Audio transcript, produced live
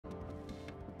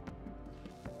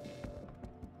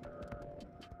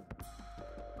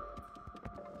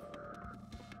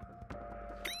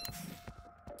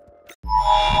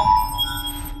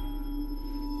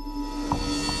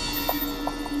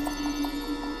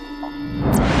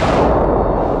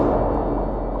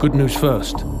Good news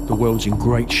first, the world's in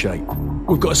great shape.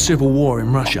 We've got a civil war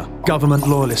in Russia, government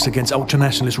loyalists against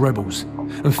ultranationalist rebels,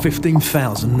 and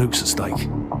 15,000 nukes at stake.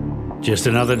 Just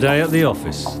another day at the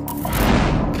office.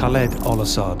 Khaled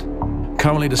al-Assad,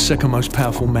 currently the second most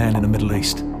powerful man in the Middle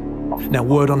East. Now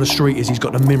word on the street is he's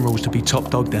got the minerals to be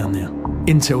top dog down there.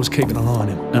 Intel's keeping an eye on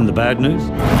him. And the bad news?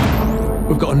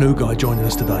 We've got a new guy joining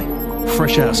us today,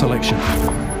 fresh out of selection.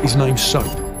 His name's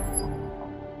Soap.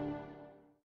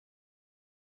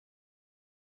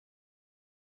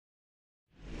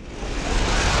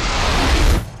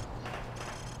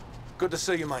 Good to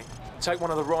see you, mate. Take one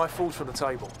of the rifles from the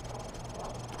table.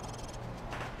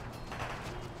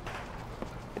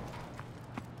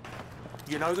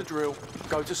 You know the drill.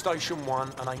 Go to Station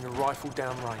 1 and aim your rifle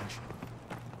downrange.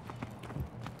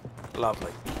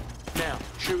 Lovely. Now,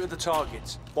 shoot at the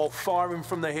targets while firing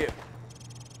from the hip.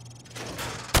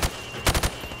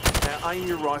 Now aim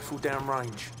your rifle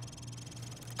downrange.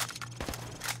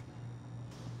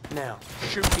 Now,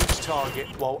 shoot each target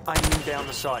while aiming down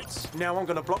the sights. Now I'm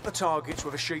going to block the targets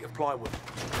with a sheet of plywood.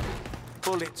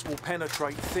 Bullets will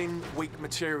penetrate thin, weak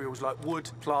materials like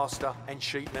wood, plaster, and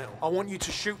sheet metal. I want you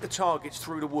to shoot the targets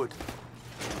through the wood.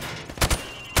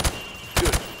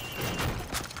 Good.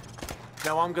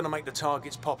 Now I'm going to make the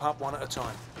targets pop up one at a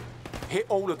time. Hit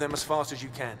all of them as fast as you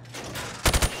can.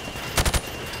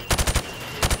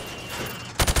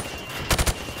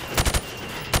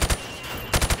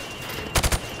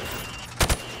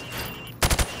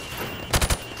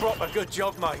 Proper good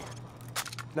job, mate.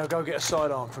 Now go get a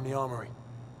sidearm from the armory.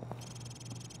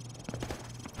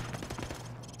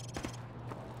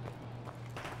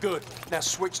 Good. Now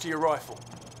switch to your rifle.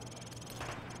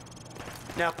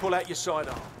 Now pull out your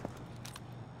sidearm.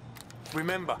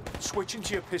 Remember, switching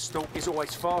to your pistol is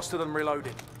always faster than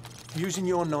reloading. Using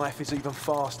your knife is even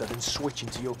faster than switching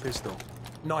to your pistol.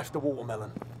 Knife the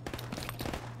watermelon.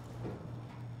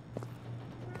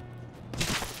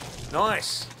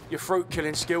 Nice. Your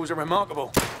fruit-killing skills are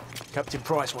remarkable. Captain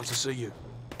Price wants to see you.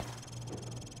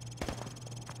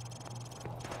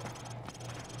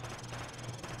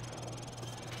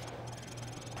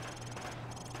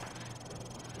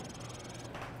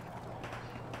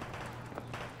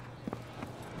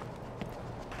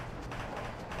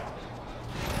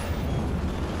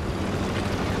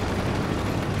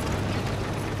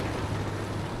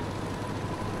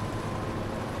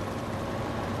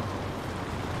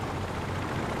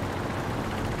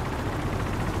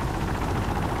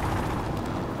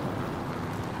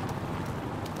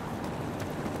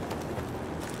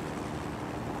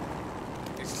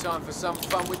 Time for some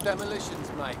fun with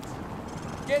demolitions, mate.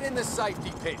 Get in the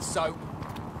safety pit, Soap.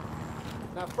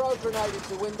 Now throw a grenade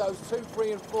into windows 2,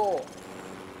 3 and 4.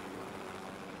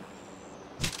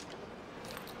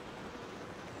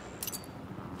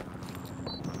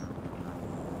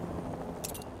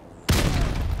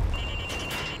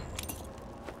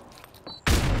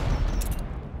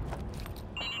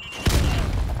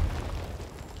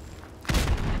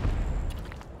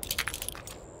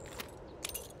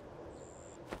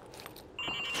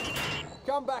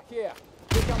 Come back here.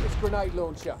 Pick up this grenade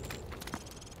launcher.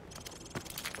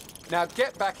 Now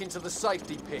get back into the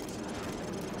safety pit.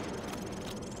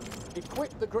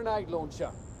 Equip the grenade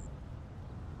launcher.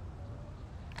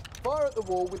 Fire at the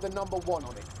wall with the number 1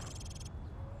 on it.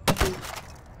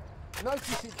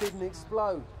 Notice it didn't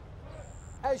explode.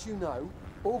 As you know,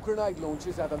 all grenade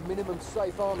launchers have a minimum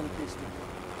safe arming distance.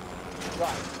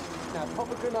 Right. Now pop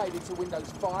a grenade into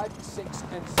windows 5, 6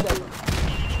 and 7.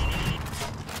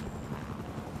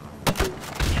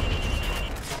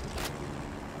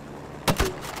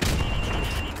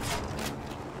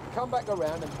 Come back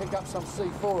around and pick up some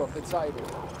C4 off the table.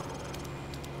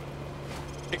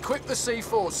 Equip the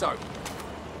C4, Soap.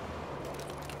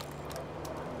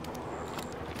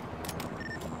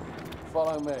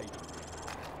 Follow me.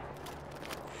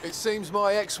 It seems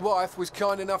my ex-wife was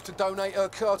kind enough to donate her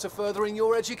car to furthering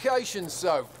your education,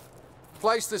 Soap.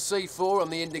 Place the C4 on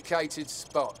the indicated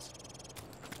spot.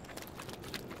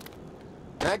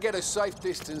 Now get a safe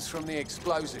distance from the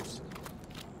explosives.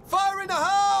 Fire in the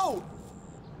hole!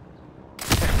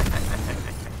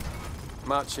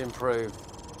 Much improved.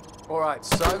 All right,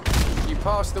 so you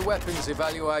passed the weapons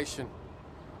evaluation.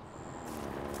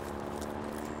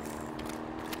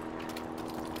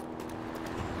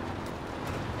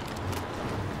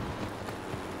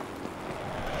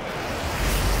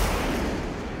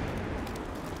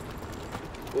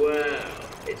 Well,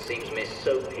 it seems Miss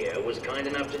Soap here was kind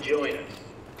enough to join us.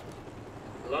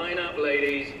 Line up,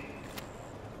 ladies.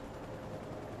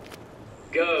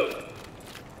 Go.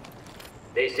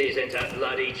 This isn't a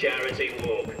bloody charity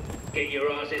walk. Get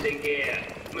your asses in gear.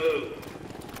 Move.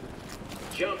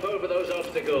 jump over those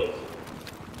obstacles.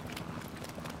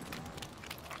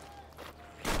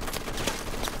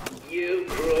 You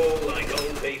crawl like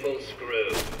old people screw.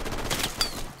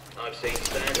 I've seen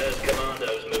Sandhurst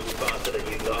commandos move faster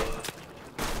than you lot.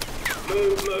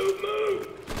 Move, move, move!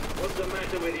 What's the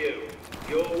matter with you?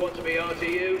 You all want to be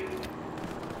RTU?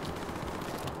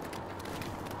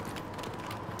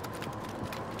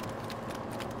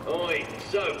 Oi,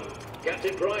 so,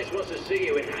 Captain Price wants to see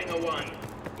you in Hangar 1.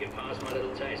 You passed my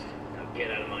little test. Now get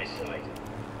out of my sight.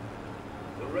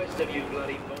 The rest of you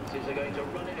bloody bonces are going to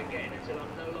run it again until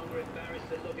I'm no longer embarrassed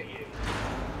to look at you.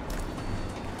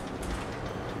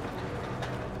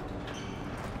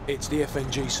 It's the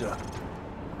FNG, sir.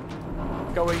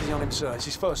 Go easy on him, sir. It's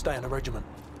his first day in the regiment.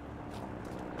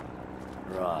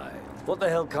 Right. What the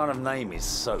hell kind of name is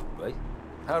Soap, eh?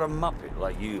 How'd a muppet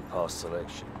like you pass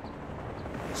selection?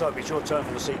 Soap, it's your turn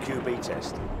for the CQB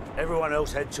test. Everyone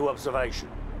else head to observation.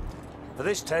 For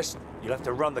this test, you'll have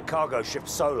to run the cargo ship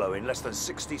solo in less than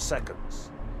 60 seconds.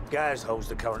 Gaz holds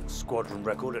the current squadron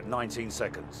record at 19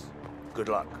 seconds. Good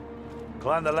luck.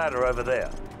 Climb the ladder over there.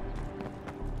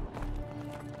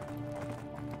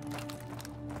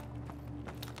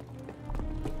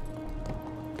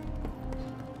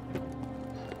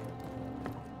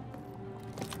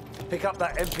 Pick up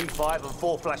that MP5 and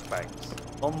 4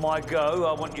 flashbangs. On my go,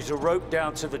 I want you to rope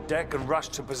down to the deck and rush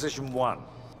to position 1.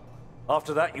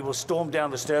 After that, you will storm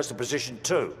down the stairs to position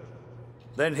 2.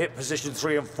 Then hit position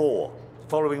 3 and 4,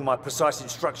 following my precise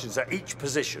instructions at each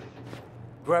position.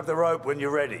 Grab the rope when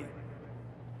you're ready.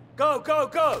 Go, go,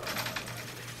 go!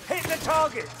 Hit the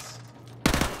targets!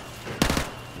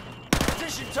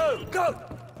 Position 2, go!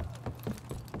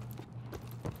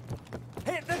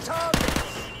 Hit the targets!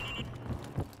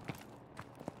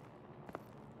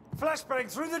 Flashbang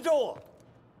through the door!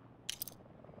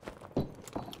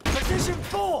 Position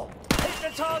 4!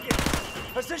 Hit the target!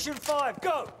 Position 5,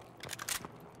 go!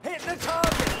 Hit the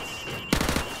targets!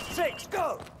 6,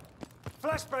 go!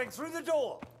 Flashbang through the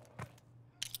door!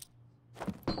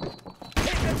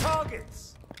 Hit the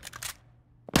targets!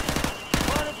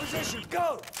 Final position,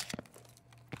 go!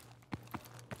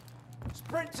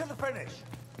 Sprint to the finish!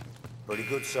 Pretty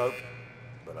good, Soap,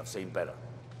 but I've seen better.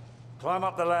 Climb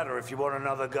up the ladder if you want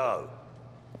another go.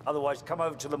 Otherwise, come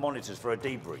over to the monitors for a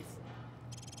debrief.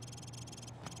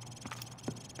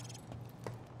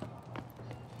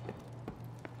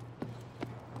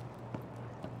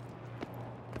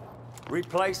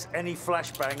 Replace any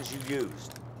flashbangs you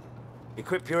used.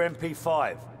 Equip your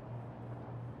MP5.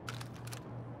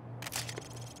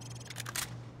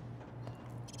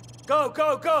 Go,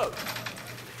 go, go!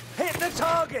 Hit the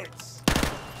targets!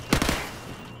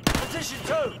 Position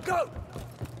 2, go!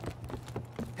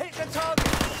 Hit the targets!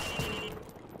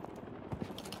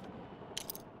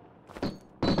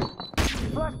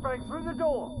 Flashbang through the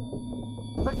door!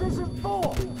 Position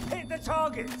 4, hit the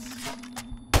targets!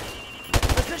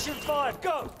 Position 5,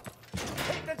 go!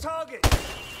 Hit the target!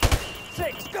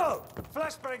 6, go!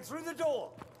 Flashbang through the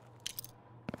door!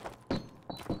 Hit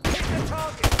the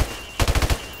target!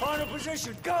 Final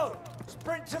position, go!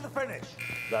 Sprint to the finish!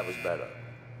 That was better.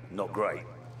 Not great,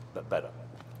 but better.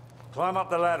 Climb up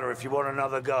the ladder if you want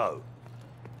another go.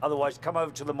 Otherwise, come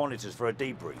over to the monitors for a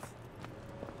debrief.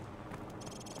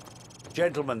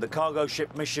 Gentlemen, the cargo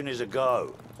ship mission is a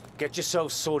go. Get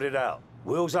yourselves sorted out.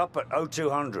 Wheels up at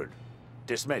 0200.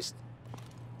 Dismissed.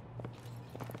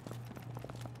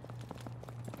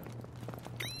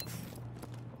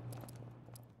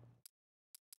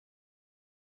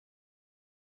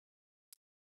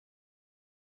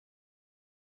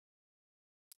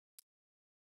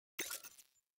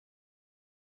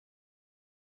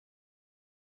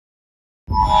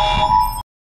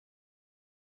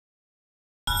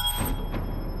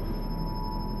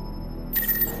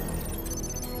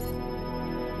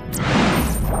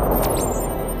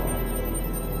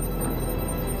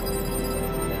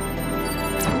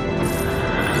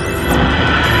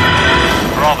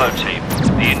 Bravo team,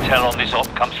 the intel on this op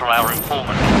comes from our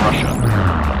informant in Russia.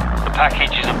 The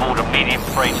package is aboard a medium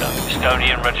freighter,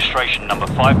 Estonian registration number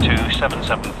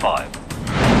 52775.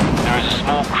 There is a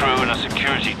small crew and a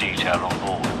security detail on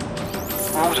board.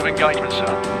 Rules of engagement,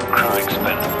 sir. Crew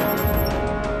expendable.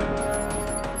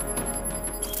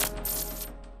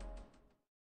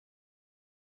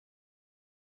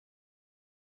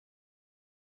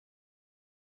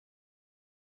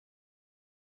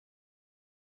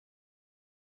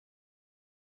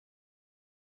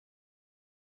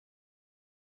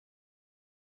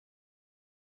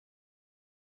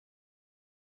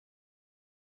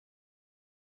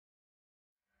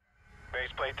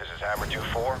 Baseplate, this is Hammer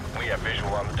 2-4. We have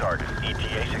visual on the target.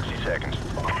 ETA 60 seconds.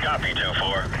 Copy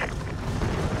 2-4.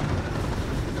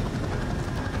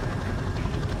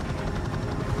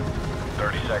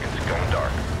 30 seconds, going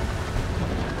dark.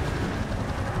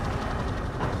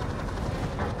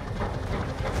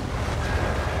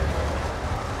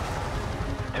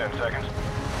 10 seconds.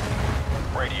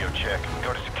 Radio check.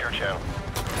 Go to secure channel.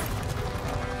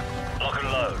 Lock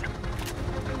and load.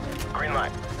 Green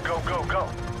light. Go, go, go.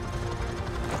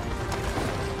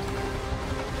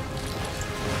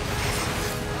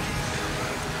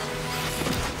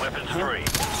 Weapons free.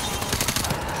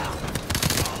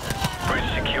 Bridge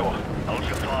secure. Hold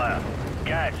your fire.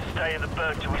 Guys, stay in the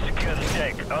boat till we secure the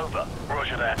deck. Over.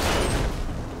 Roger that.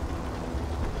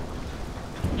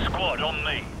 Squad, on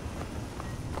me.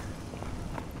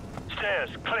 Stairs,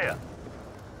 clear.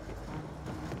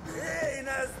 Эй,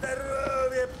 на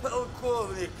здоровье,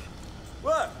 полковник!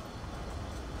 What?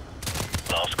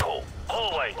 Last call.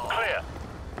 Hallway, clear.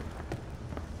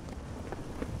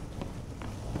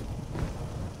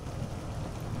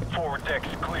 Forward deck's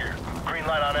clear. Green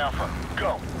light on Alpha.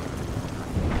 Go.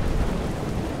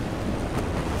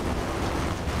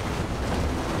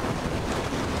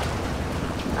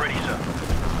 Ready, sir.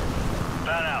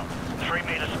 Fan out. 3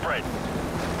 meter spread.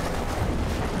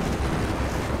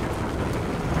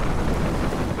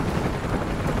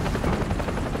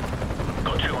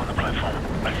 Got 2 on the platform.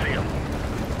 I see them.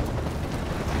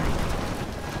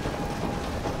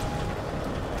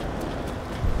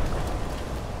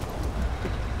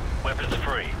 Weapons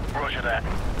free. Roger that.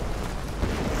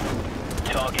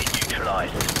 Target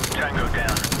neutralized. Tango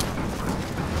down.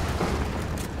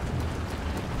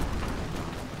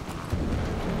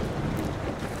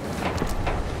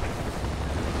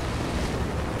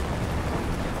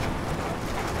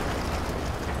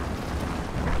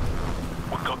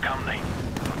 We've got company.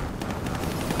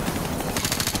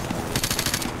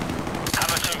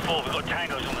 Hammer 2-4, we've got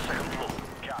tangos on the second floor.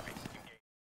 Copy.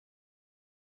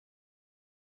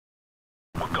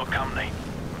 We've got company.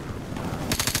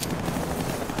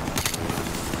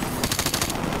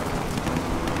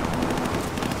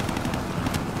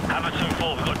 Hammer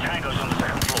 2-4, we've got tangos on the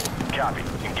second floor. Copy.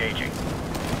 Engaging.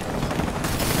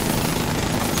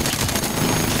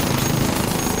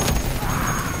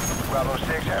 Bravo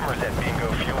 6, Hammer's at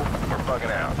bingo fuel. We're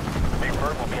bugging out. Big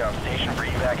Bird will be on station for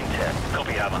evac in 10.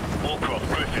 Copy, Hammer. Wallcroft,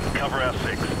 Griffin, cover our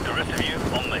 6. The rest of you,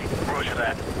 on me. Roger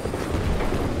that.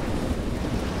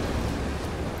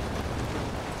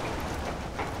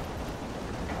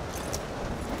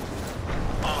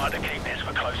 I'll have to keep this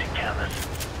for close encounters.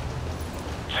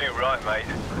 Too right, mate.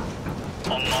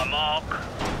 On my mark,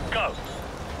 go.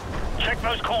 Check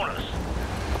those corners.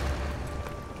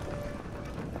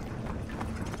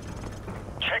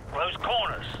 Check those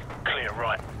corners. Clear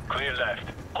right. Clear left.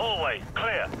 Hallway,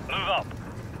 clear. Move up.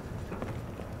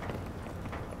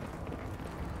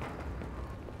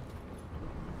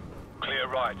 Clear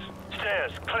right.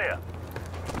 Stairs, clear.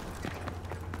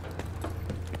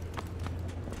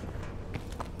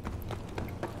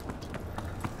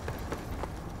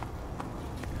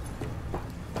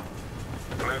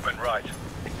 Movement right.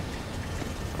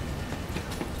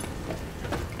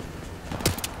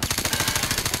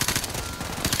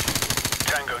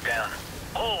 Tango down.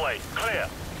 Hallway, clear.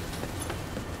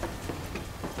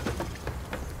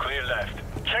 Clear left.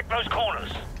 Check those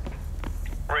corners.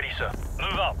 Ready, sir.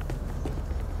 Move up.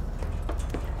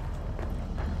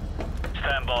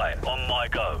 Stand by. On my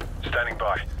go. Standing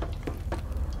by.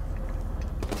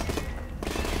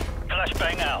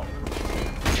 Flashbang out.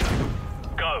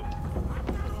 Go.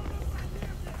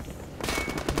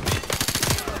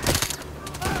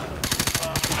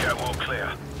 Catwalk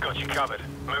clear. Got you covered.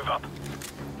 Move up.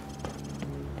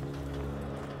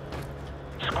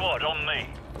 Squad, on me.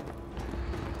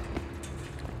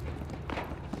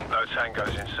 No tangos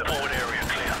in sight. Forward area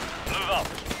clear. Move up.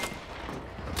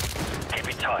 Keep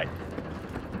it tight.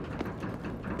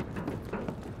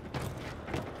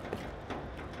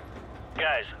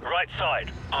 Guys, right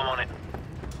side. I'm on it.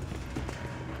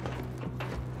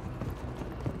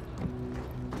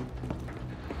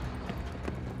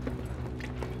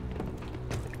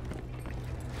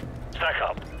 Stack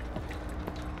up.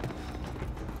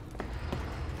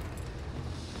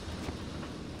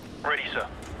 Ready, sir.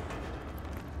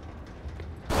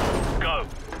 Go.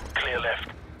 Clear left.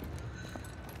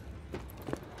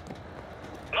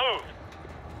 Move.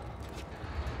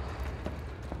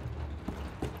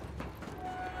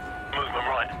 Movement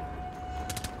right.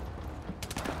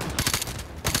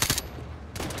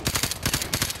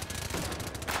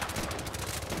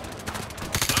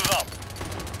 Move up.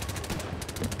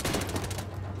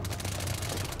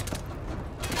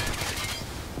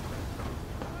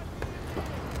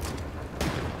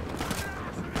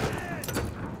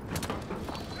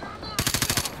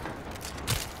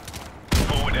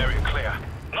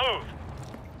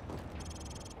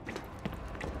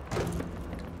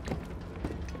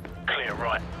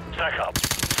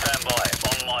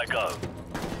 my go.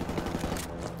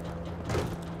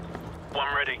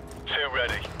 One ready, two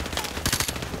ready.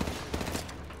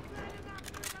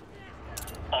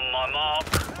 On my mark,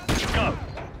 go.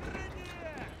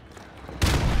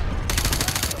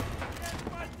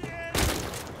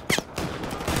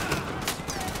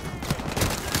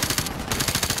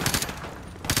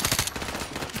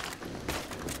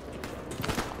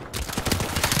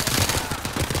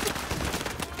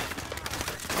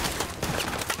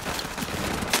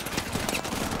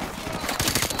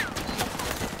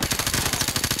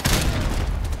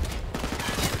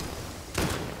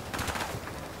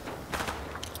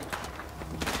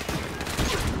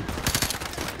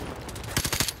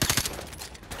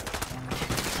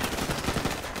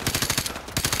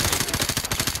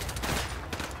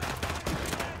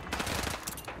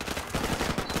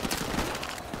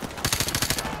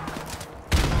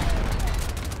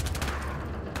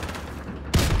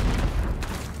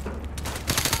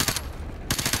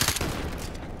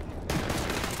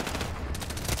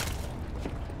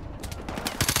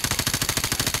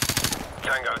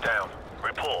 Tango down.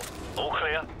 Report. All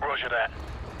clear? Roger that.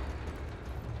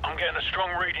 I'm getting a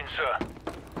strong reading, sir.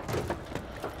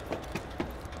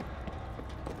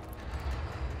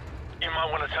 You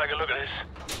might want to take a look at this.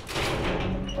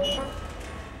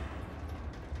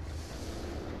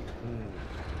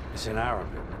 It's in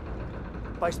Arabic.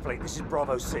 Baseplate, this is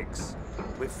Bravo 6.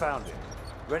 We've found it.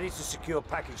 Ready to secure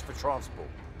package for transport.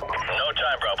 No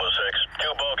time, Bravo 6.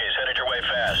 Two bogies headed your way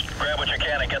fast. Grab what you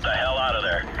can and get the hell out of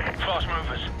there. Fast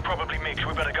movers. Probably mixed.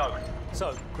 We better go.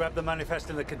 So, grab the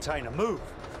manifest in the container. Move!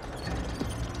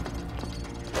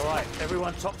 All right,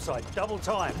 everyone topside. Double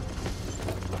time.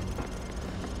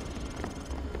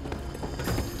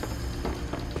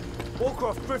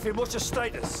 Warcraft, Griffin, what's your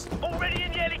status? Already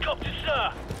in the helicopter,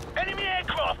 sir. Enemy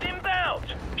aircraft inbound.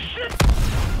 Shit!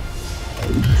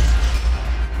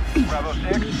 Bravo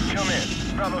 6, come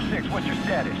in. Bravo 6, what's your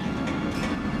status?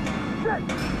 Shit!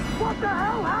 What the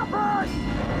hell happened?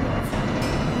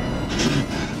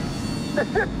 The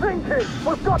ship's sinking!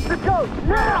 We've got to go,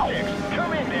 now! 6,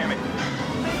 come in, damn it.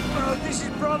 This is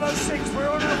Bravo 6. We're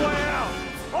on our way out.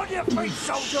 On your feet,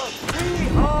 soldier. We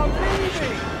are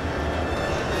leaving.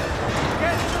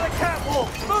 Get to the catwalk.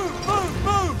 Move, move,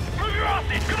 move. Move your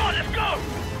asses. Come on, let's go.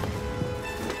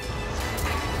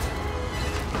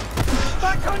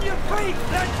 Back on your feet.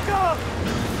 Let's go.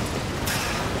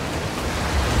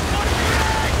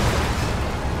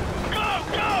 Go,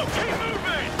 go. Keep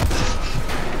moving.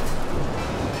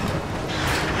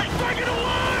 He's breaking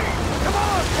away. Come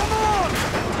on, come on.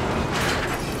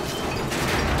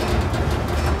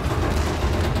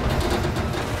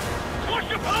 Watch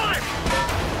the pipe.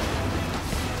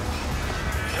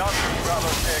 Johnson, Bravo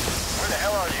 6, where the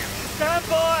hell are you? Stand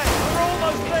by. We're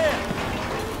almost there.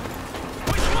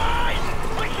 Which way?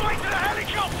 Which way to the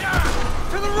helicopter?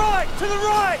 To the right. To the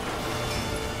right.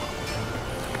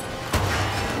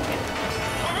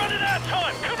 We're running out of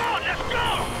time. Come on, let's go.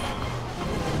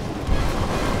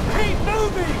 Keep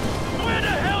moving. Where the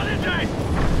hell is it?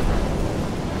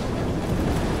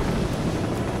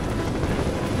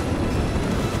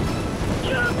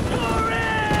 Jump for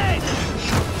it!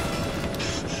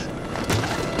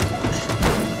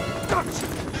 Gotcha.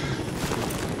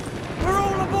 We're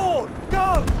all aboard. Go.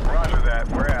 Roger that,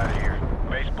 we're out of here.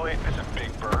 Baseplate, this is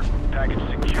Big Bird. Package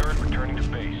secured, returning to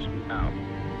base. Out.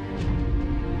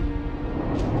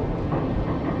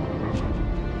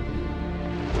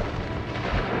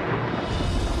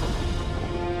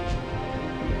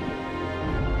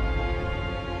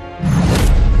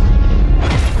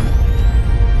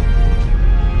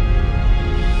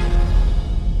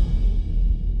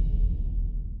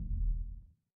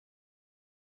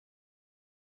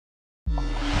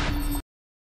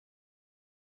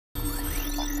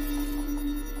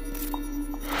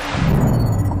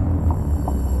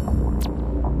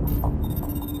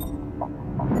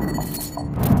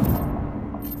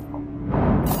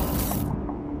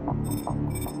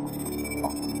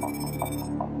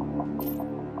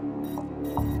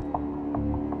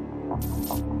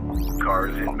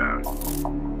 Cars inbound.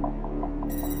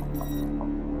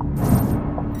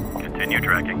 Continue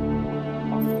tracking.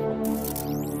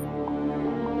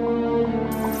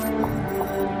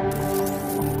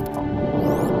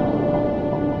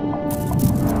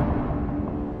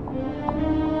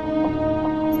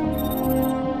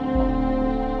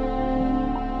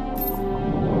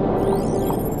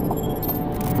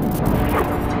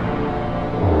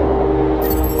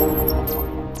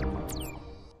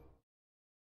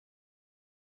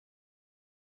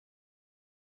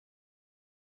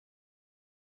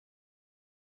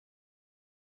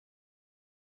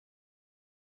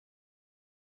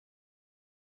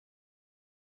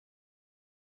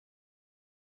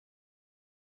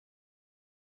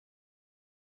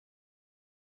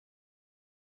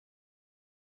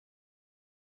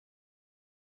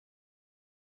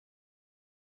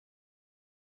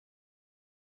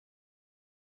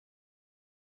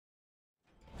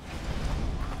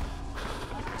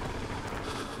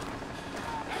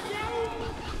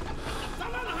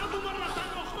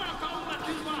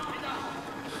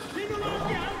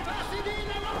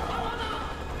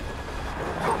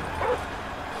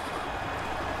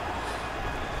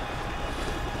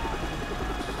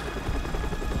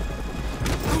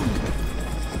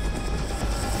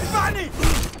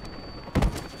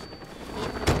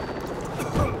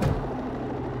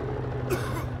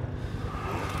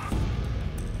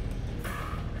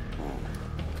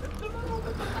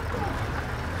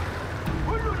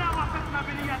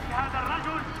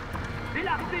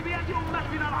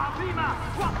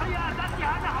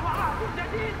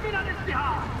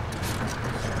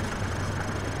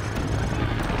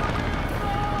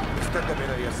 استدم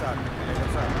إلى اليسار، إلى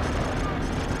اليسار.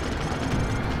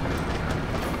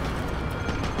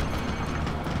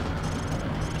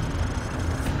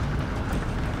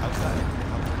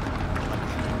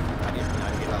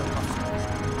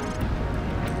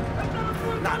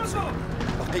 نعم سيد،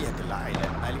 بقية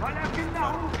العائلة المالكة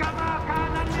ولكنه كما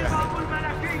كان النظام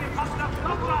الملكي قبل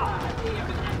الثورة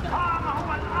قام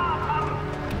هو الآخر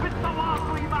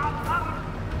بالتواصل مع الغرب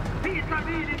في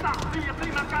سبيل تحقيق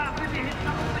مكاسبه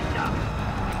الشخصية.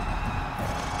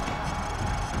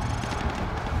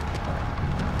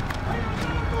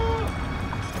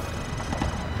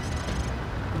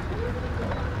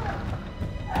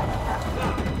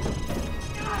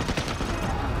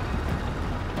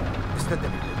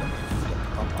 استدم إلى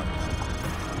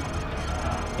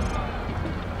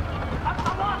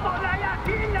التواصل لا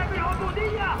يأتي إلا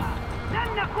بالعبودية، لن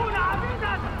نكون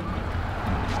عبيدا.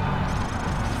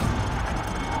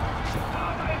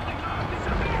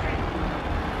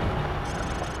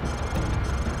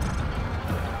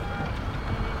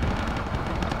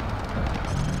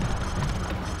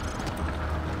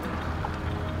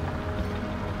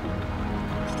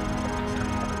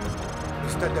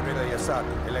 استدم إلى اليسار،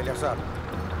 إلى اليسار.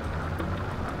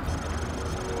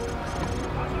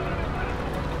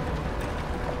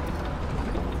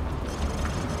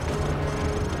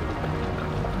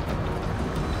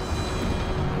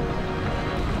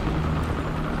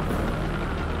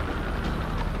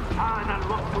 حان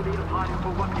الوقت لإظهار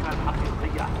قوتنا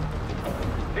الحقيقية.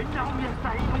 إنهم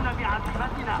يستهينون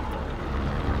بعزيمتنا.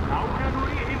 دعونا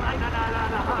نريهم أننا لا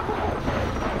نهابهم.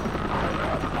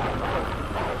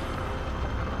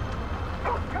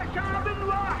 كشعب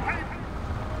واحد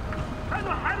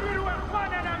سنحرر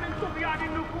إخواننا من طغيان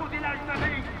النفوذ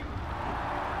الأجنبي.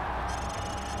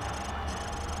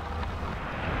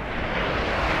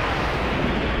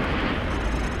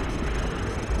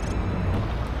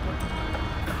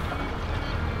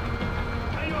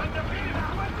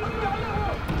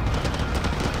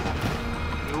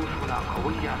 جيوشنا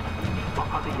قوية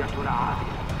وقضيتنا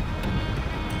عادلة.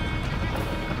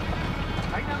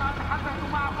 بينما أتحدث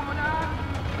معكم الآن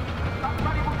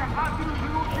تقترب تحافل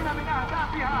جيوشنا من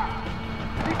أهدافها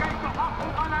لكي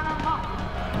تحقق لنا النصر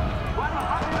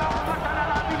ونحرر أمتنا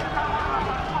الأبية مرة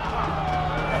أخرى.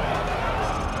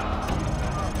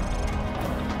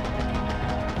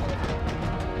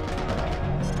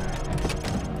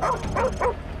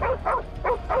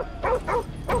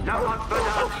 لقد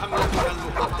بدأت حملتنا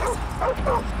المقدسة.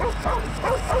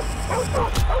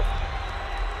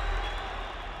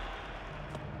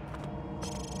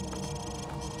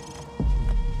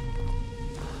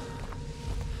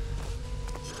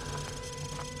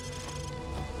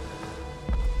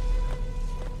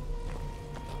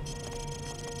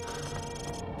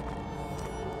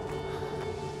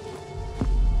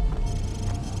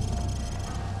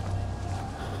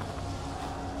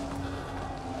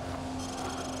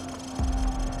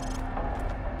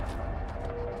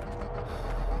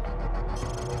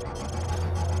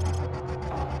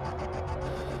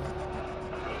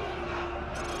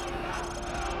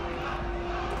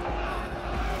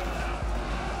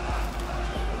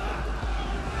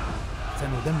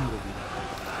 سندمر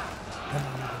بلادهم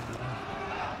كما يدمرون.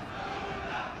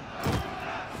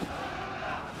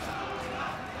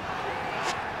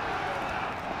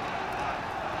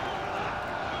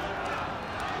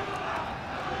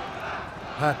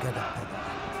 هكذا ابتدأ.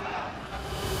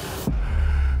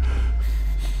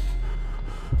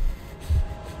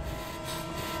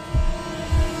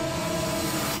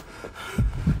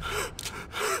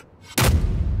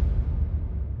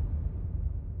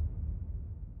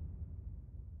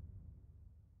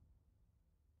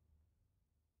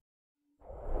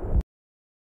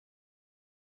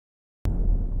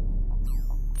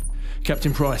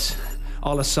 Captain Price,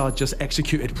 Al-Assad just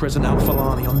executed President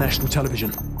Al-Falani on national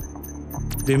television.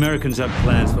 The Americans have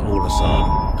plans for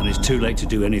Al-Assad, and it's too late to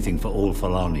do anything for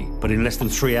Al-Falani. But in less than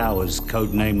 3 hours,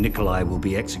 codename Nikolai will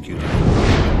be executed.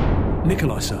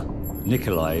 Nikolai, sir?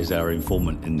 Nikolai is our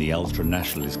informant in the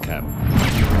ultra-nationalist camp.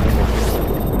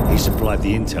 He supplied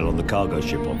the intel on the cargo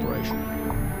ship operation.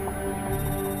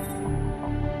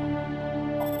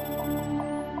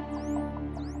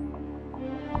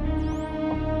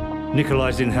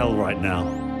 Nikolai's in hell right now.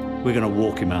 We're gonna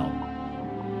walk him out.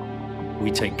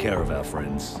 We take care of our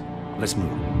friends. Let's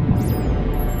move.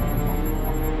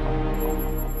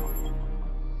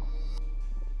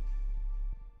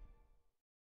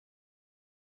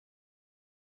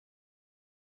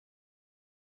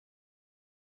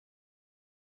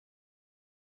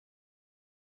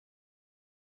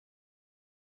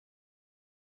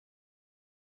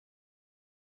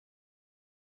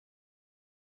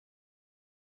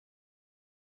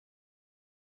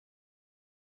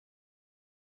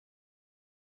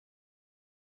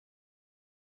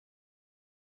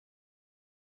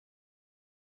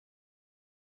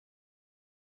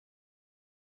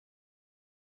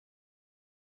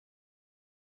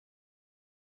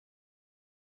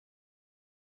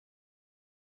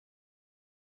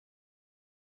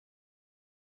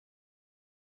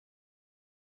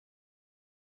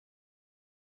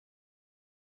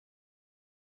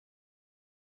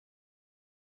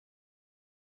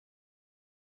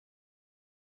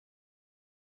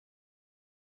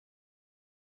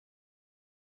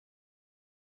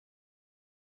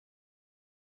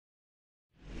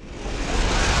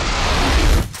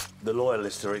 The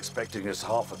Loyalists are expecting us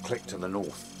half a click to the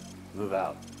north. Move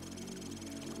out.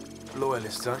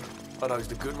 Loyalists, eh? Are those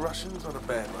the good Russians or the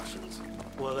bad Russians?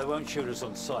 Well, they won't shoot us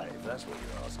on sight, if that's what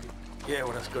you're asking. Yeah,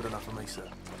 well, that's good enough for me, sir.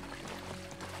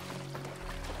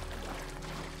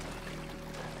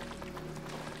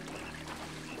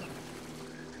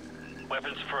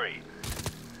 Weapons free.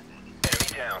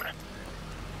 Enemy down.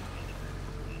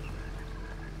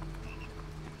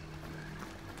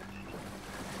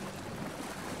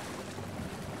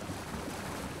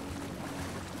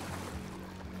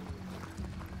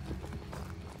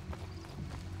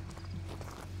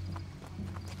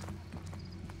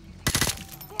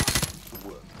 Good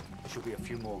work. There should be a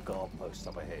few more guard posts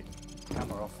up ahead.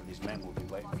 Kamarov and his men will be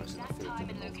waiting for us in the field to the Time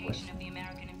and northwest. location of the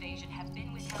American invasion have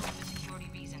been withheld for security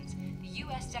reasons. The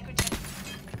U.S. Secretary...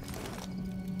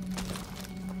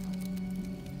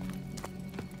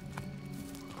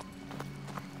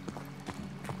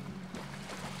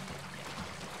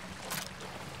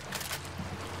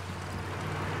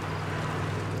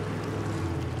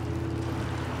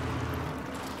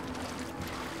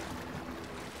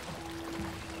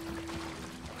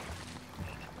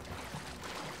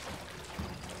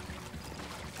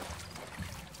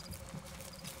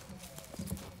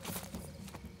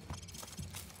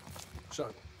 So,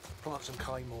 plant some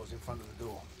claymores in front of the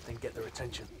door, then get their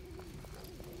attention.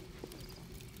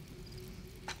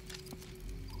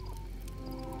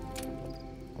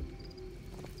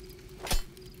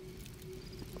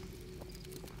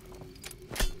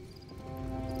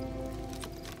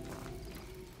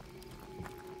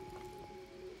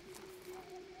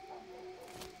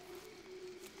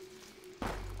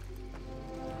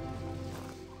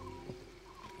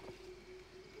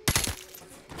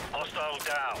 Hostile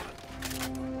down.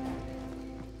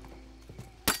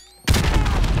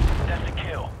 That's a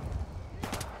kill.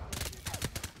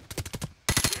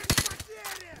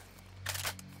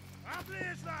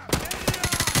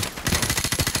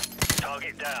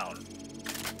 Target down.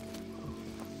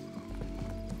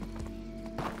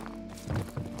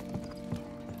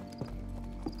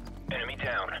 Enemy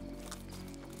down.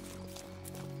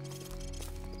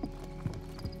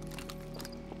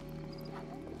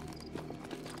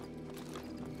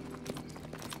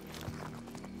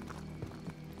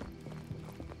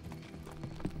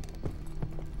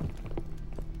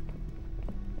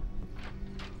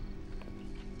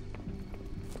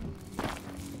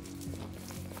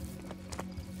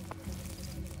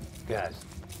 Gaz,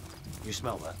 you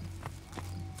smell that?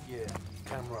 Yeah,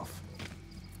 Kamarov.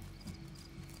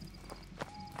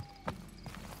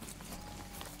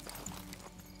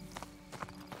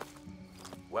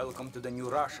 Welcome to the new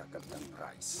Russia, Captain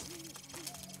Price.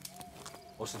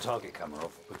 What's the target,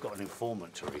 Kamarov? We've got an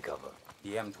informant to recover.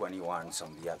 The M21's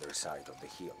on the other side of the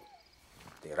hill.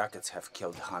 The rockets have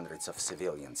killed hundreds of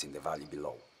civilians in the valley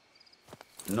below.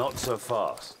 Not so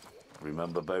fast.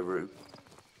 Remember Beirut?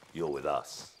 You're with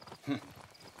us.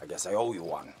 I guess I owe you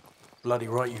one. Bloody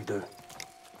right you do.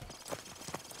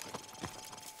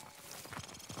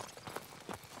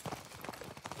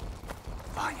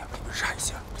 Ваня,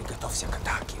 приближайся. Приготовься к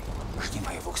атаке. Жди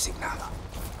моего сигнала.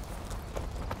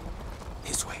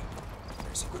 This way.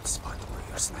 There's a good spot where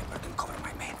your sniper can cover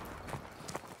my men.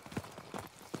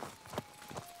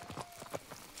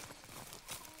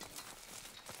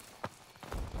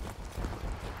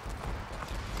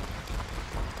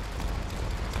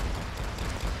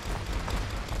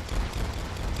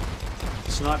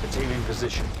 Sniper team in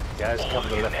position. Gaz, cover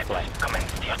the left flank.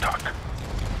 Commence the attack.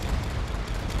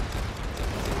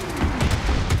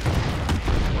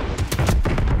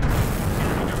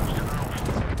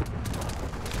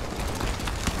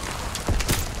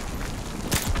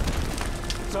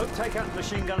 So, take out the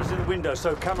machine gunners in the window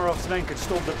so Kamarov's men can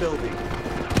storm the building.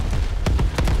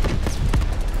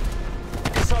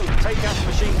 So, take out the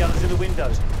machine gunners in the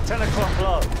windows. 10 o'clock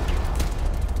low.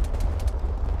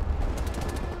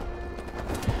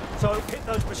 So, hit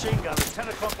those machine gunners, 10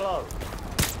 o'clock low.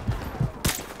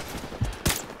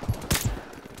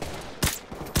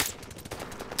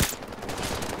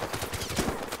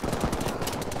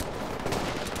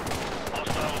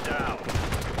 Hostile down.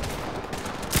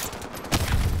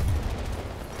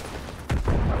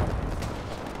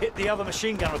 Hit the other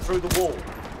machine gunner through the wall.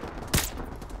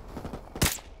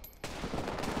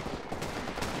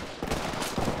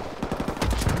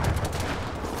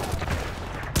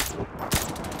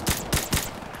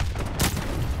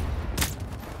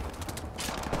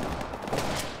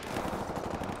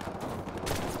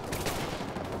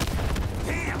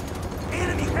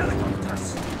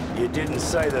 You didn't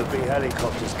say there'd be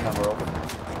helicopters, Kamarov.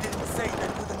 I didn't say there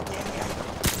wouldn't be any.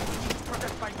 We need to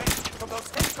protect my men from those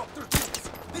helicopter troops.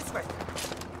 This way.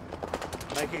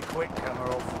 quick,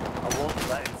 Kamarov. I want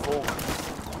that informant.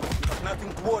 You have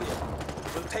nothing to worry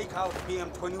about. We'll take out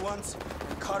BM-21s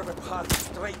and carve a path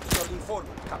straight to your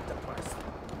informant, Captain Price.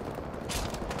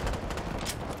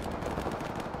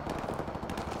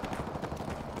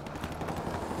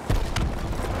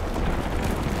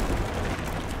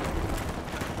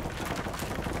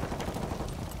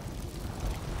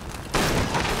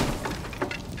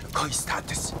 Какой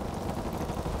статус?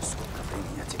 Сколько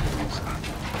времени тебе нужно?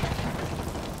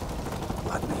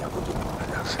 Ладно, я буду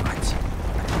продолжать.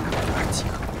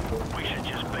 Тихо. We should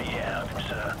just be out,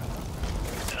 sir.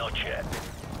 Not yet.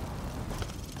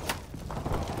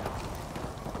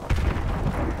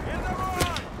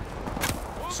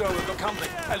 Sir, we've got company.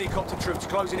 Helicopter troops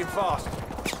closing in fast.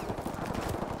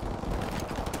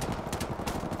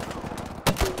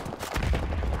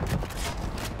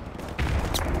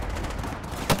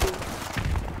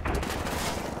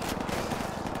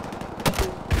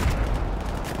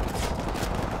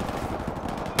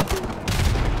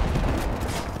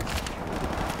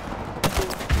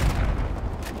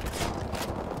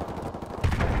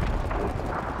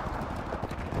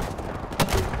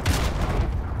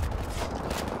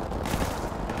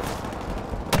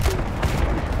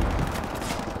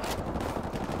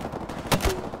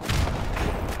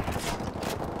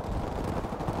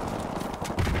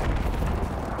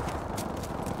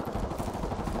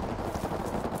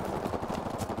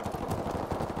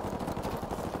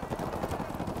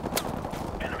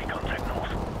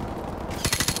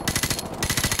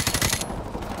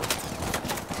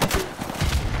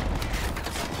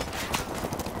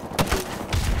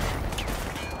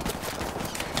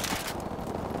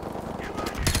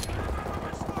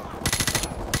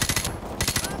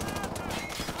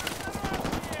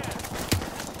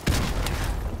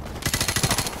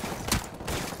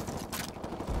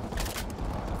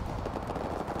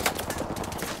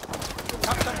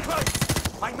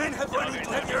 My men have run into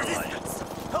heavy resistance!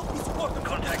 Help me support them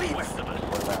from the streets! West of us.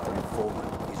 What about our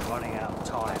informant? He's running out of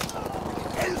time.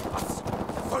 Help us!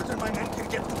 The further my men can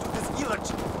get into this village,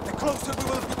 the closer we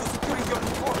will be to securing your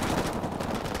informant!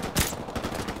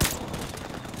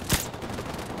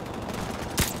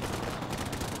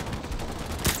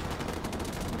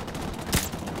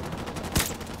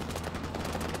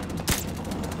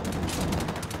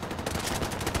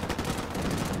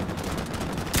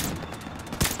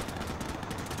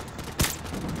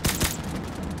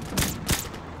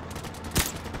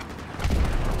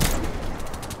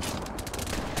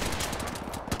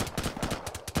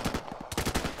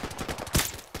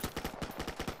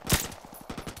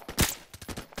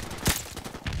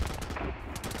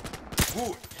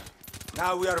 Good.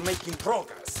 Now we are making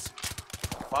progress.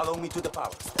 Follow me to the power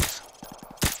station.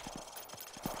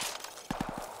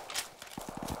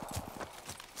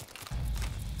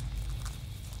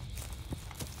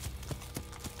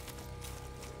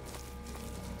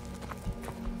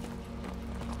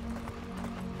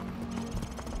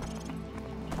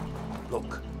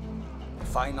 Look, the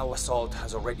final assault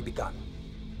has already begun.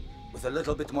 With a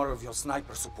little bit more of your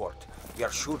sniper support, we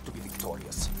are sure to be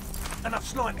victorious. Enough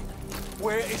sniping.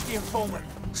 Where is the informant?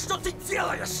 Что ты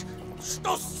делаешь?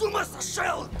 Что с ума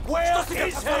сошел? Where Что себе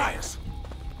is he? позволяешь?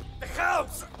 The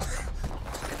house!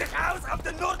 The house of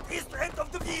the northeast end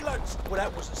of the village! Well,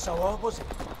 that wasn't so hard, was it?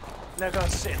 Now go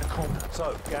and sit in the corner.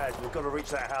 So, guys, we've got to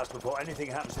reach that house before anything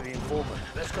happens to the informant.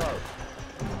 Let's go.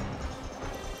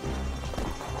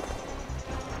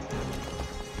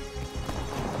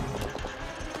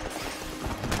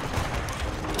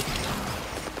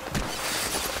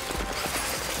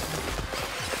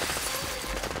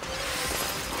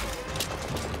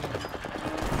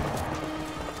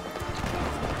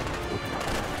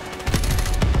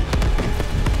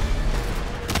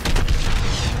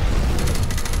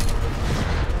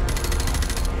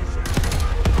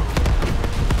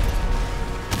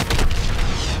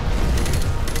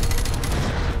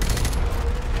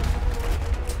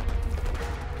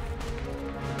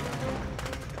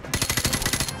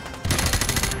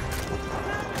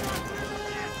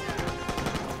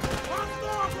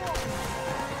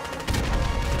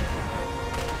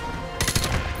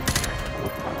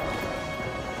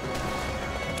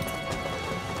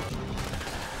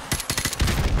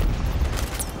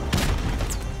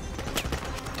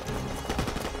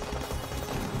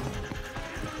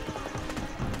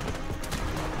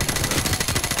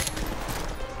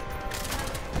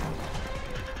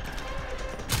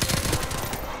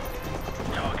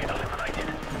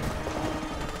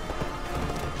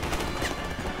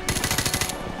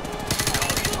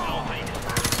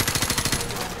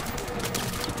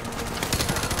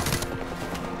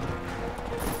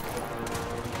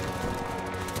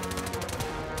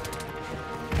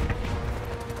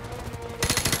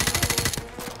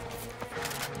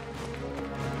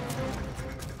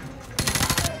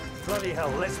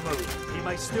 move, he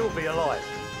may still be alive.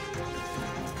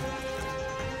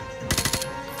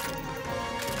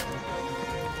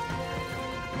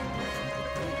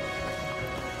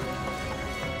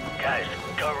 Guys,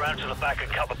 go around to the back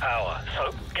and cut the power.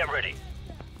 So, get ready.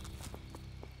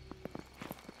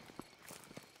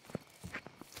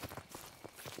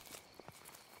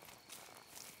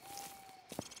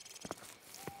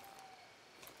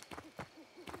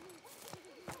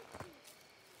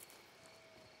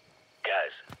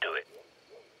 Guys, do it.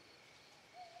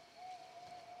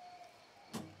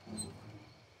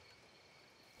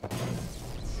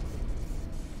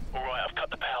 All right, I've cut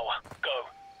the power. Go.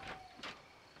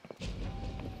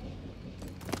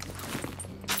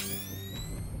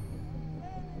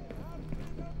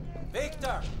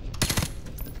 Victor!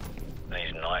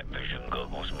 These night vision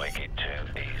goggles make it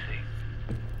too easy.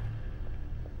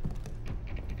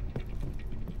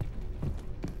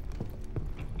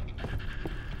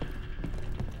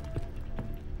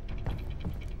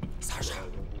 Sasha!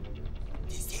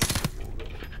 This is...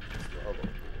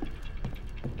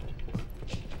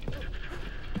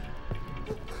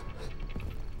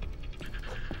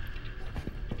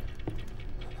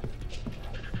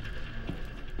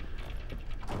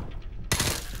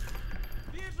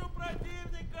 Вижу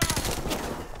противника!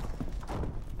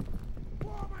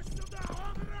 Помощь сюда!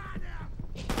 Он ранен!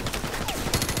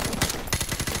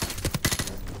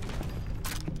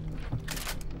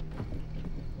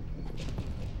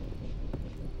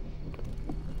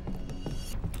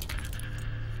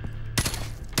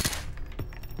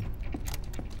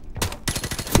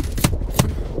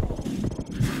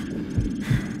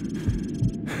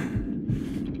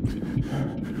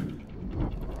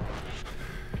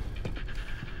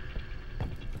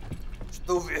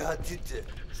 Что вы хотите?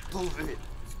 Что вы?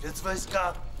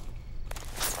 Спецвойска?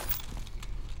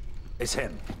 It's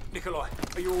him. Nikolai,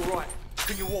 are you all right?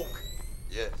 Can you walk?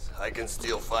 Yes, I can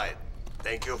still fight.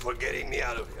 Thank you for getting me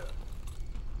out of here.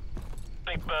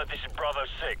 Big Bird, this is Bravo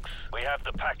 6. We have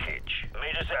the package.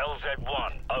 Meet us at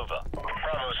LZ1. Over.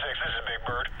 Bravo 6, this is Big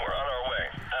Bird. We're on our way.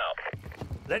 Out.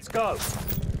 Let's go.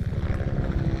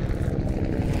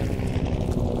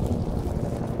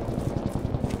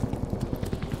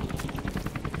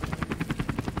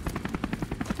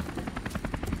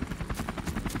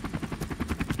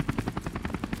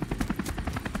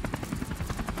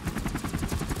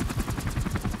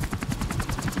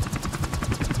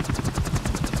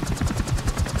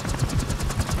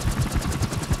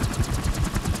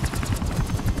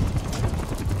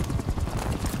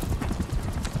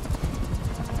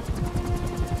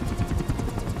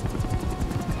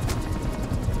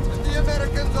 The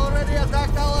Americans already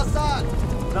attacked Al-Assad.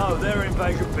 No, their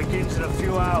invasion begins in a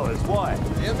few hours. Why?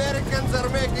 The Americans are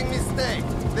making mistakes.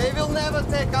 They will never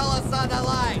take Al-Assad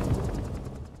alive.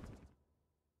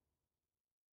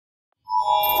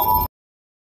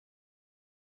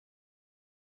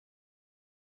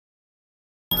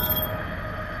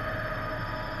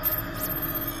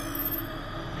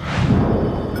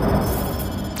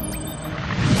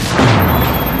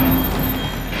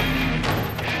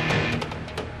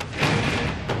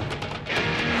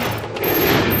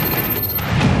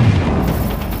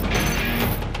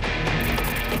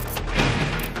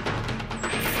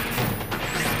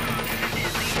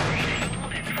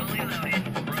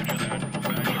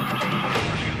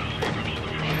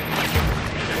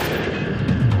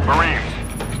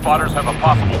 Spotters have a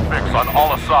possible fix on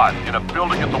Al-Assad in a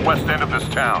building at the west end of this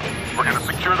town. We're gonna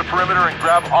secure the perimeter and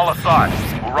grab Al-Assad.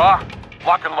 Hoorah!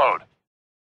 Lock and load.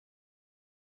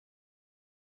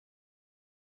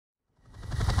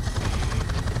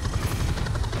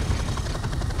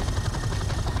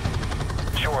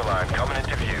 Shoreline coming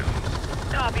into view.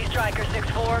 Copy, Striker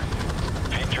 6-4.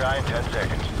 Feet dry in 10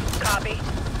 seconds. Copy.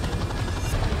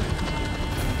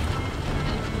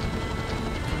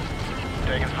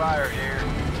 Taking fire here.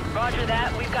 Roger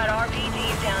that. We've got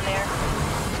RPGs down there.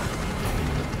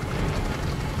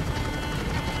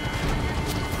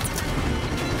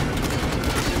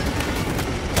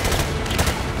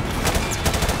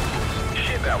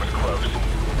 Shit, that was close.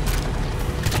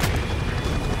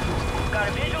 Got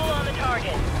a visual on the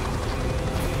target.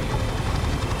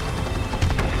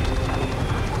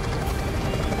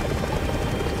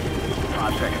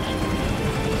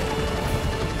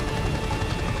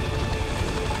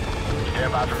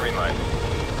 Stand by for green light.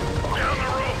 Down the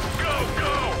rope! Go,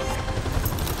 go!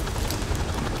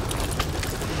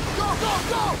 Go, go,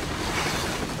 go!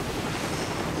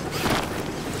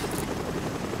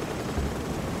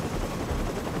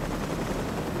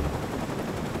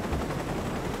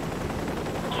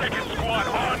 Second squad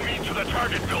on me to the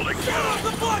target building. Get off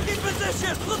the blocking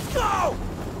position! Let's go!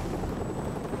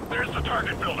 There's the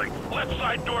target building. Left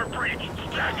side door breach.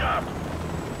 Stack up.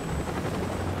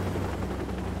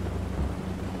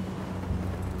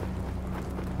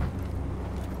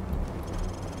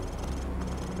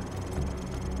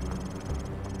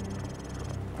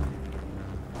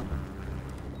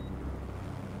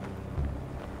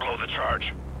 Blow the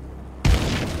charge.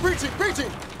 Breaching!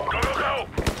 Breaching! Go, go, go!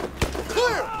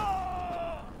 Clear!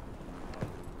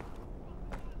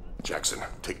 Jackson,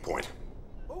 take point.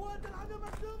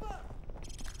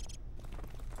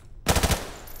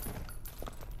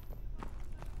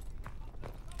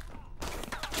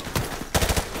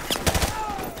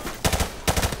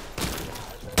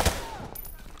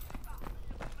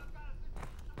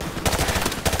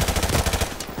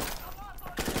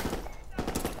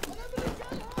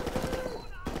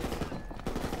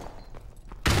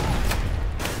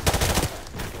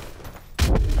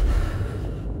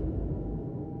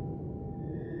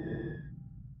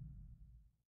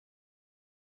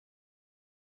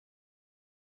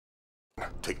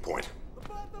 Take point.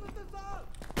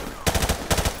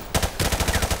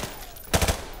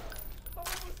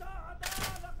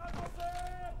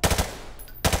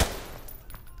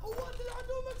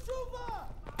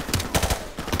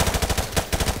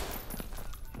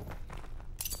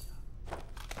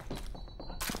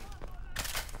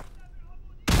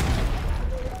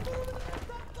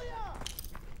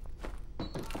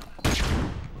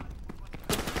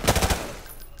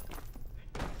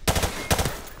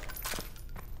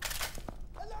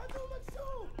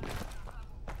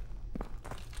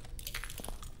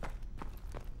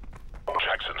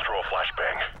 Jackson, throw a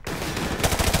flashbang.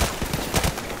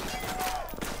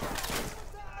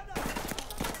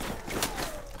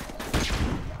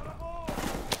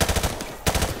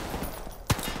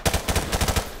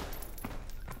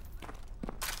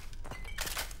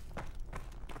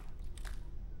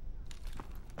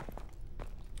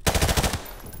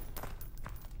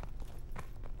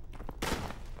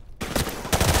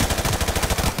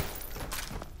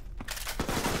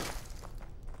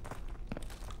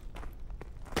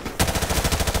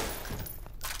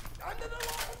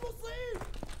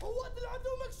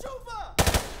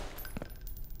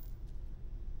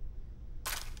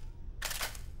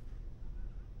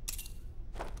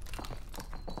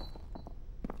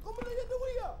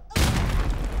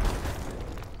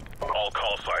 All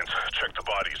call signs. Check the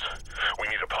bodies. We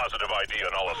need a positive ID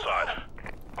on Al-Assad.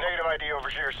 Negative ID over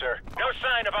here, sir. No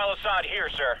sign of Al-Assad here,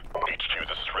 sir. HQ,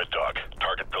 this is Red Dog.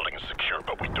 Target building is secure,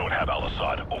 but we don't have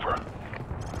Al-Assad. Over.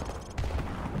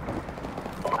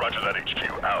 Roger that,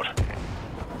 HQ. Out.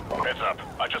 Heads up.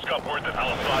 I just got word that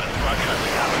Al-Assad is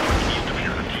broadcasting happening east of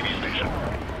here, the TV station.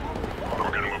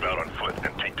 We're gonna move out on foot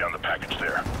and take down the package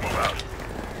there. Move out.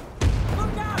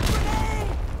 Look out! Grenade!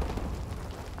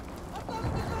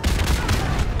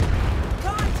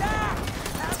 Contact!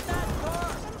 Have that car!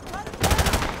 Cut it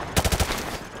down!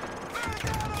 Man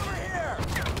down over here!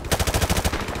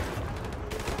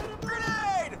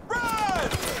 Grenade! Run!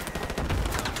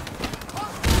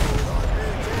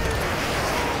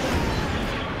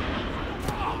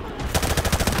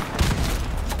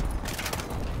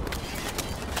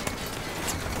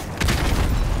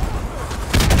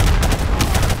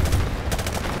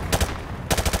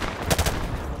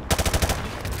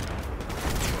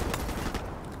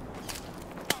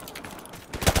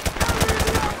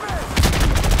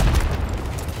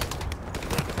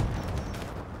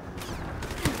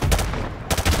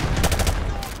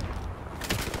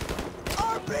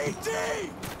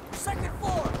 Second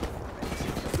floor!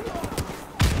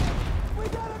 We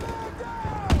got a man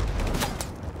down!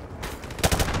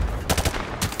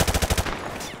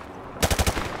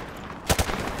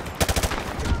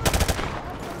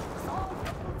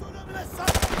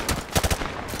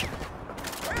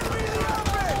 Enemy in the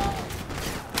open!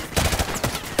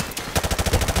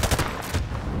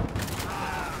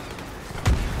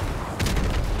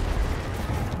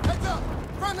 Heads up!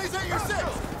 Friendly's at your 6!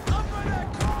 Up by that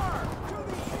car! To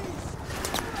the east!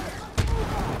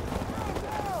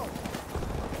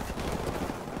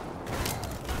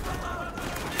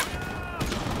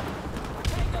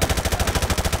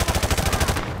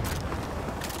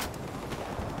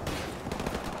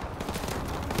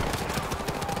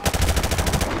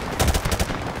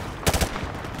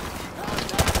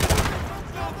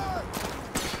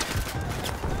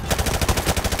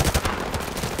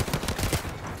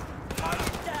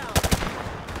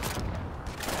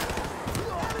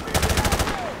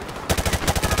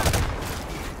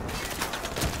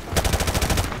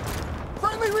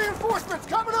 Friendly reinforcements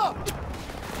coming up!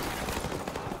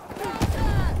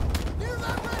 Near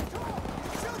that red car!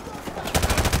 Shoot those guys!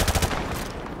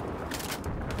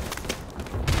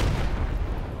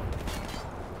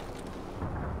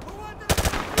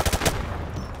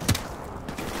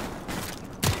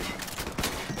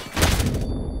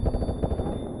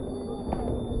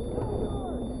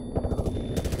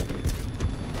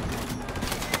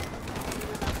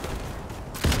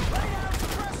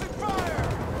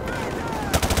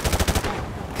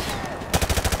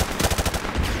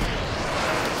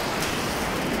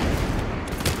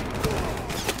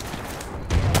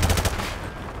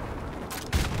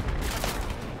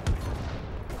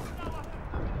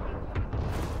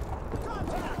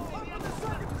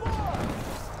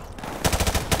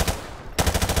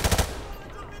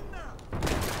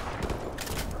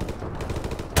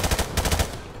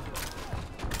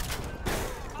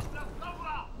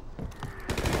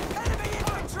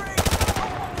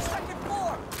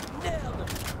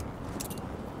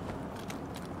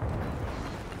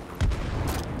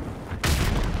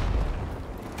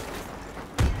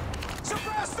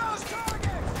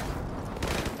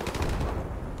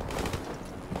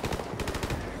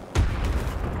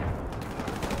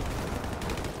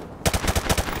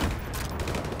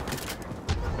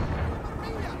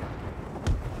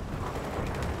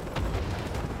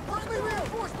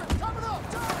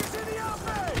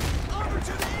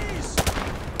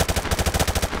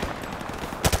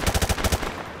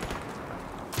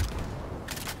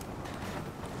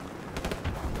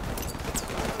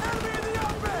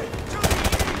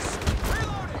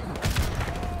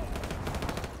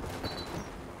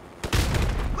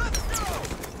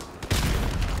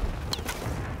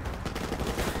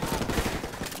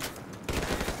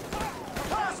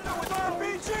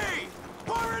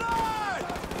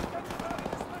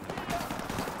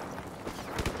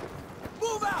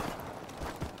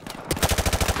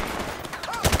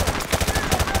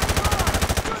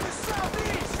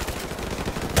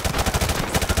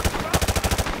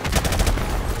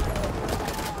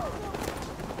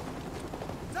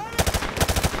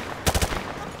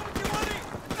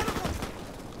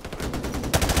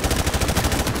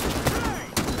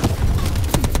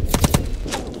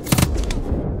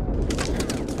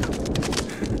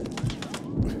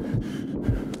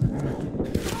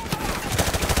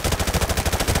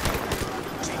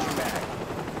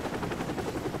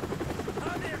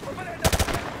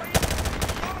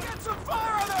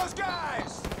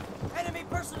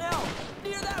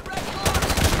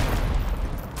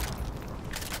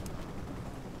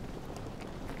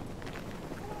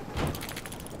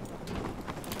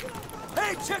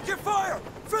 Hey, check your fire!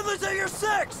 Friendly's at your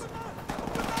 6!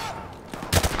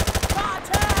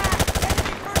 Contact!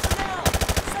 Enemy personnel!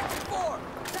 Section 4!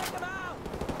 Take them out!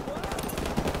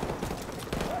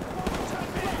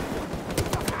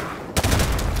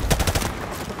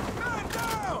 Man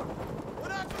down!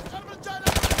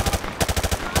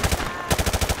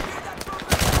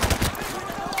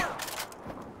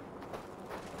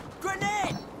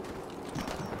 Grenade!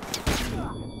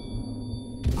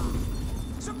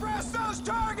 Suppress those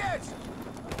targets!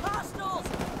 Hostiles!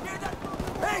 Near that...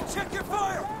 Hey, check your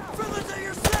fire! Friendly's at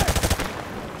your 6!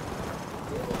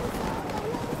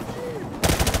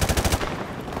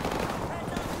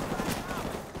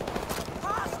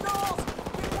 Hostiles!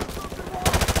 Near that broken wall!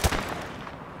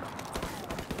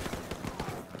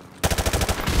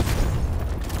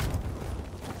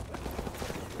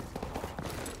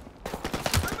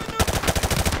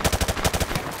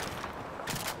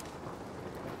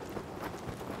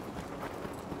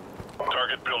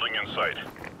 Target building in sight.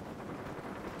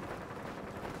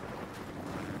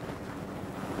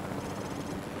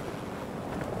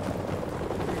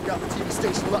 We've got the TV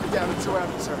station locked down and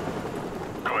surrounded, sir.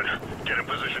 Good. Get in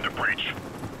position to breach.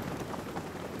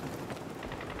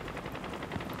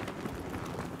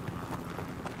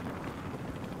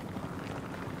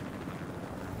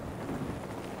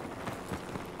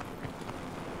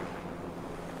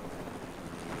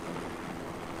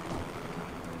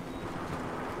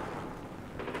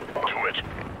 Do it.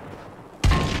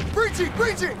 Breaching!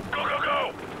 Breaching! Go, go,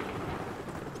 go!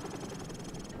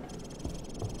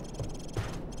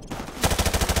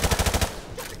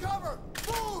 Get to cover!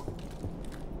 Move!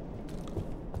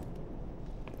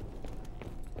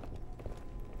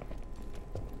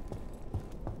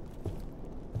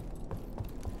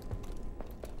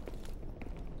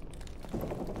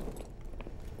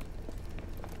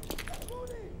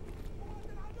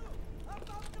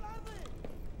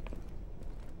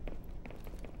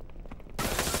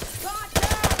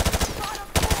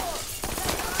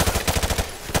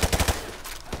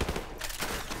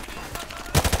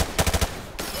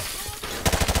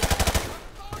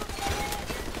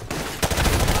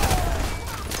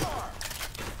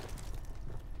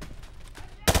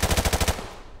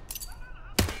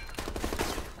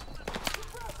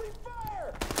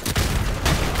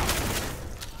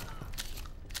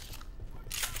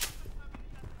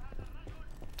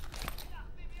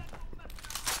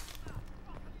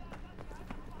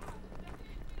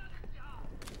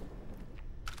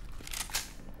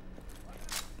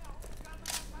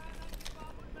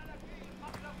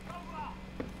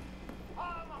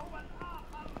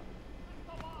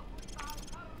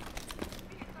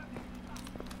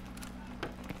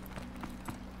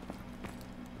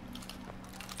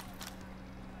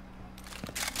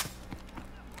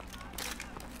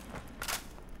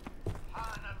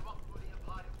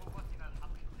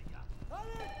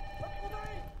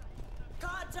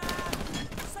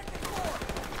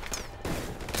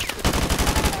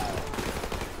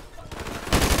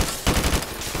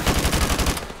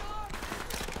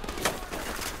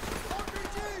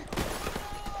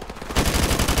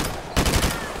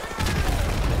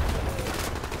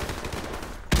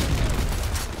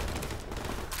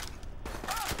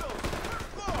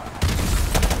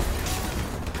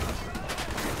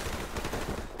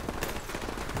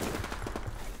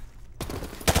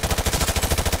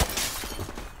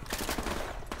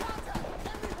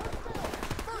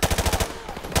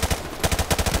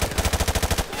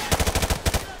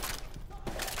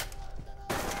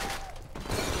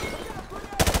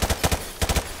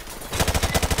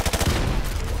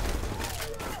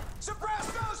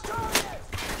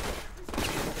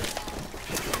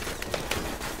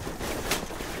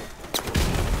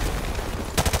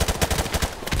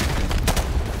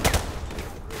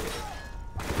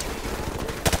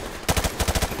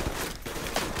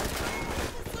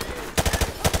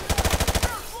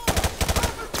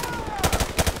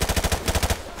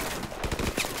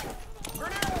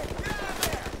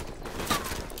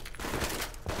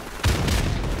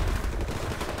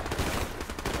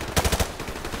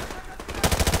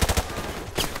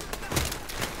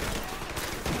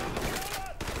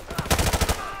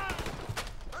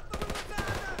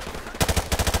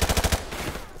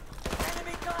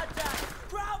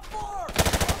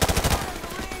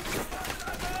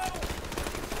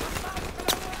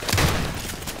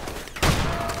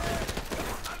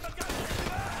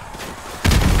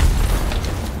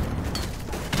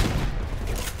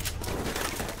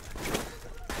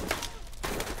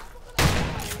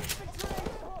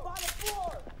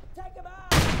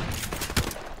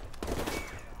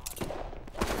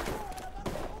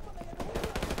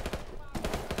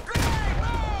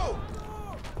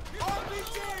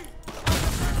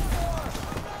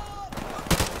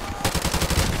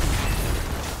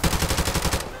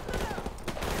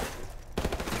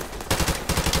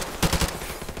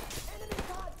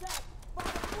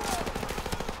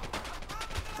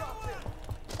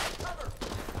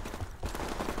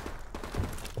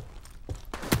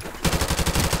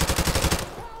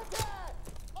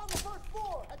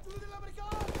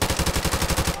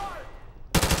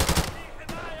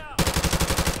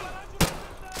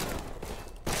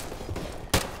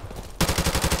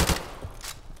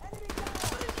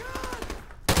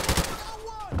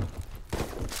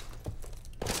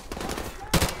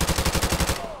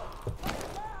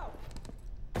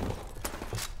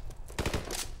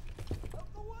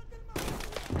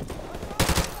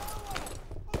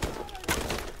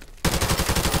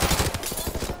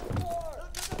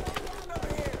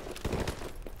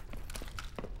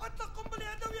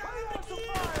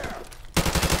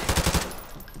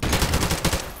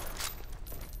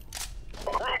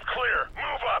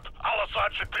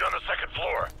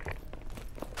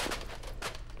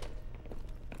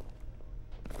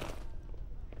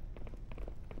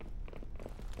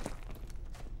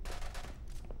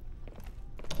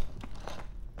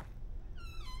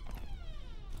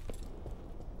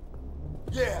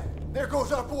 Yeah, there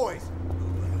goes our boys.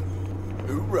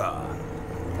 Hoorah!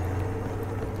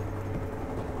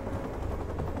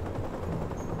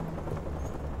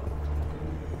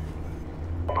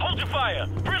 Hold your fire!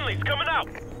 Friendly's coming out!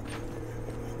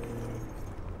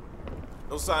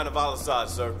 No sign of Al-Assad,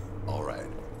 sir. All right.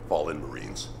 Fall in,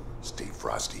 Marines. Stay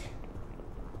frosty.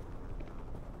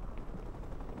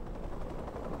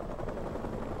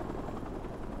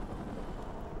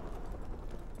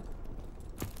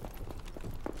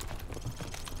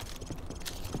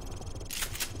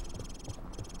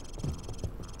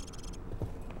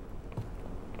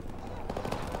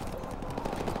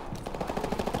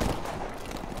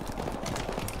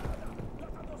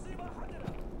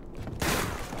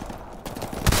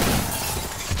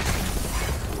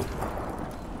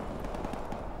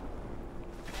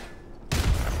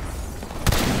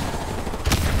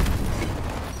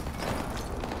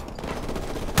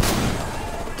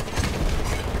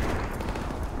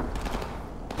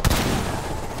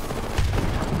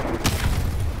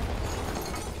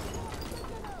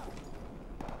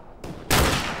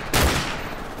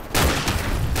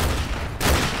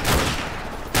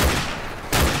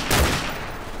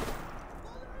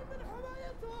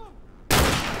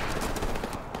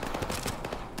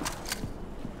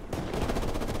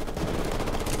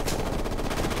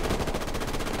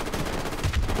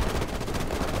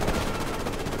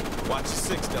 Watch your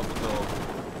six, Devil Dog.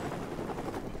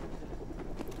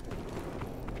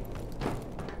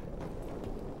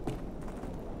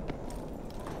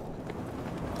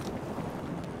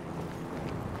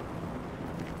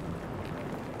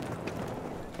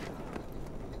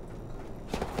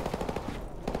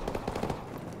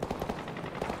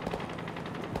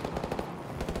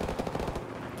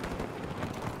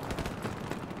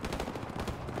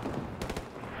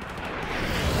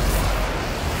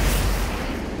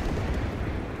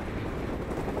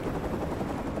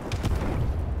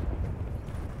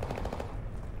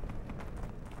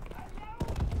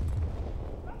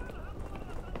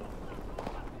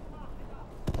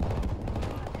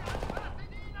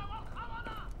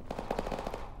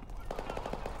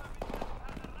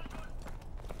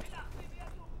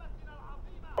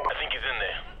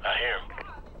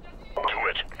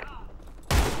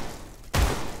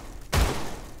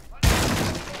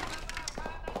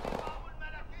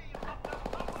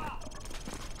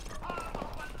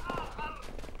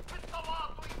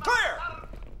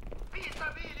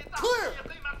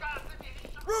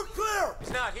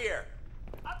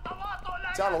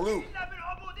 Salute.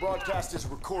 Broadcast is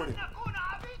recorded.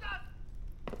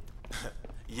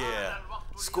 Yeah.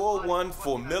 Score 1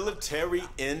 for military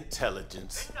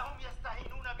intelligence.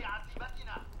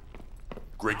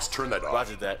 Griggs, turn that off.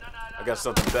 Roger that. I got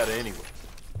something better anyway.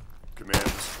 Command,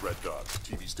 this is Red Dog.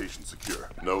 TV station secure.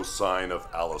 No sign of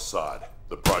Al-Assad.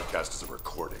 The broadcast is a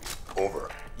recording. Over.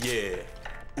 Yeah.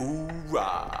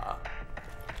 Hoorah.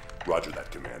 Roger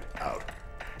that, Command. Out.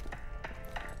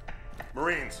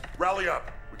 Marines, rally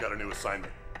up. We got a new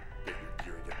assignment. Get your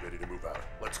gear and get ready to move out.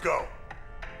 Let's go.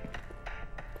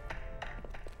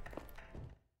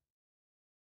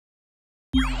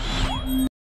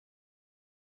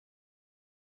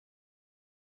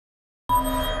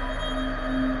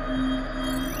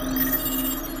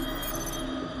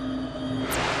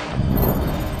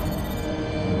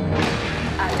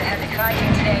 After heavy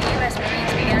fighting today, U.S.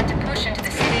 Marines began to push into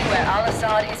the city where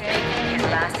Al-Assad is making his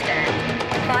last stand.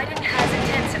 Fighting has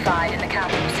intensified in the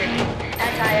capital city.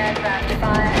 Anti-aircraft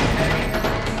fire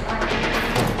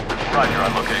Roger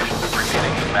on location.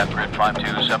 Repeating, map grid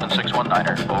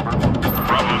 527619er. Over.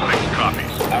 Bravo 6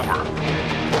 copies. Over.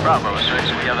 Bravo 6,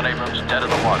 we have an Abrams dead in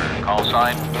the water. Call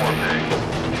sign, Warpig.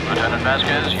 Lieutenant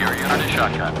Vasquez, your unit is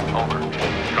shotgun. Over.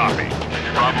 Copy.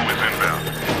 Bravo is inbound.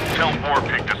 Tell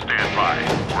Warpig to stand by.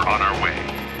 We're on our way.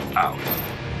 Out.